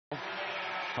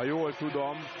Ha jól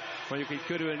tudom, mondjuk így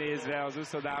körülnézve az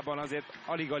uszodában azért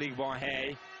alig-alig van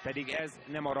hely, pedig ez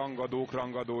nem a rangadók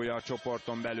rangadója a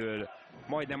csoporton belül.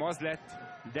 Majdnem az lett,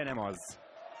 de nem az.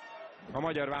 A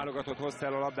magyar válogatott hozta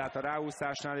el a labdát a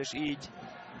ráúszásnál, és így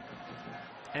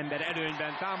ember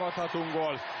előnyben támadhatunk.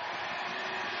 Gól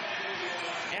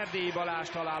Erdélyi Balázs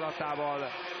találatával.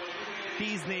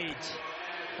 10-4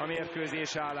 a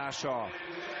mérkőzés állása.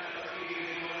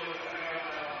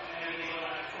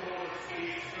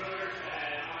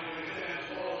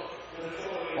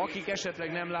 Akik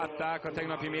esetleg nem látták a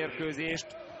tegnapi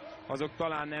mérkőzést, azok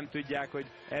talán nem tudják, hogy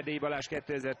Erdélyi Balázs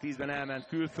 2010-ben elment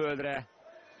külföldre,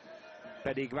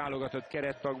 pedig válogatott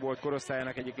kerettag volt,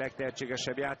 korosztályának egyik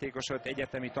legtehetségesebb játékos,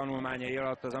 egyetemi tanulmányai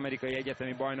alatt az amerikai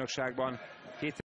egyetemi bajnokságban